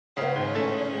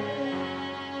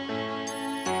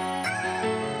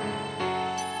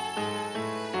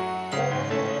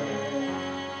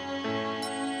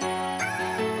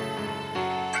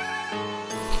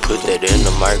that in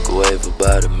the microwave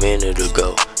about a minute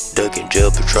ago. Ducking gel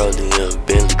petroleum,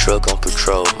 Bentley truck on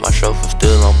patrol. My chauffeur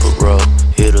still on parole,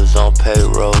 hitters on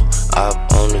payroll. I'm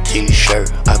on a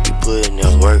t-shirt, I be putting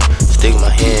in work. Stick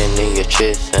my hand in your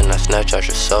chest and I snatch out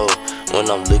your soul. When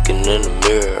I'm looking in the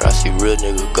mirror, I see real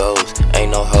nigga goals.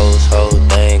 Ain't no hoes, whole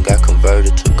thing got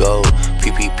converted to gold.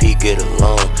 PPP get a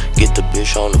loan, get the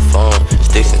bitch on the phone.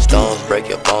 Sticks and stones, break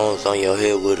your bones on your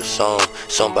head with a song.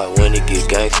 Somebody when it get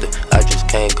gangster, I just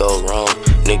can't go wrong.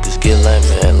 Niggas get lame,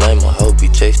 man, lame, I hope you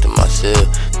tasting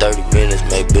myself. 30 minutes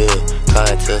make bill,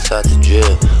 clientele out the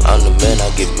jail. I'm the man, I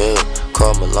get milk,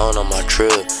 Carl Malone on my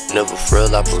trail. Never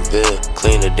frail, I prevail,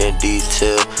 cleaner than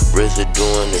detail.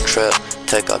 Residue in the trap,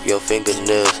 take off your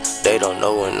fingernails. They don't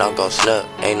know when I'm gon' snap,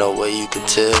 ain't no way you can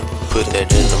tell. Put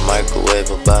that in the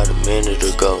microwave about a minute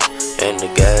ago. And the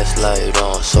gas light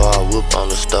on, so I whip on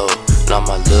the stove. Now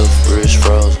my little fridge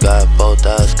froze, got both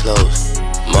eyes closed.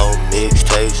 More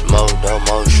mixtapes, more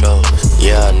more shows.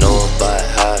 Yeah, I know about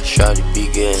how shawty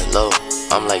be getting low.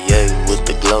 I'm like, yeah, with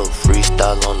the glow,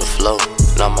 freestyle on the flow.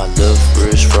 Now my little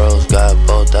fridge froze, got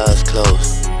both eyes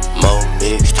closed. More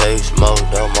mixtapes, more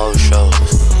shows.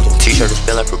 T-shirt is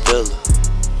spin like propeller.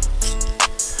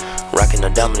 Rockin'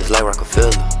 the diamonds like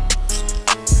Rockefeller.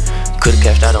 Could've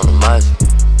cashed out on the Mazda.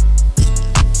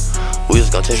 We was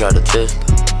gon' test out the Tesla.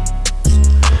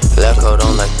 Lab coat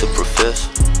on like the professor.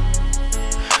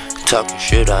 Talking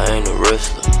shit, I ain't a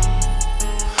wrestler.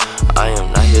 I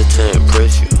am not here to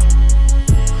impress you.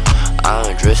 I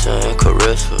undress her and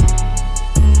caress her.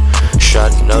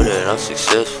 Shawty know that I'm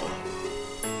successful.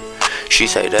 She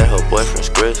say that her boyfriend's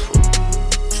graceful.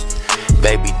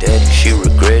 Baby daddy, she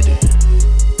regret it.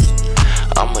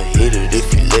 I'ma hit it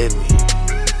if you let me.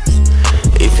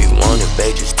 If you want it,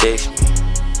 babe, just text me.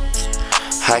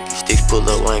 Hockey sticks pull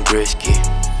up Wayne Gretzky.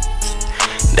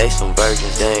 They some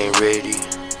virgins, they ain't ready.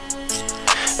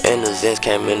 And the Zens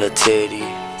came in a teddy.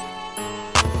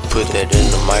 Put that in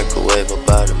the microwave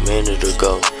about a minute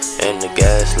ago. And the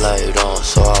gas light on,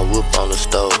 so I whip on the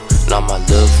stove. Now my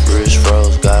little fridge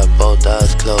froze, got both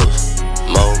eyes closed.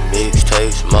 More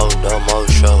mixtapes, more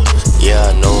shows. Yeah,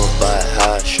 I know about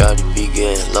how shawty be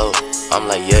getting low. I'm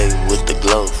like, yeah, with the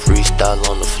glow, freestyle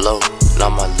on the flow. Now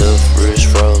my little fridge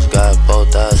froze, got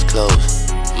both eyes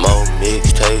closed. More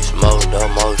mixtapes, more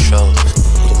shows.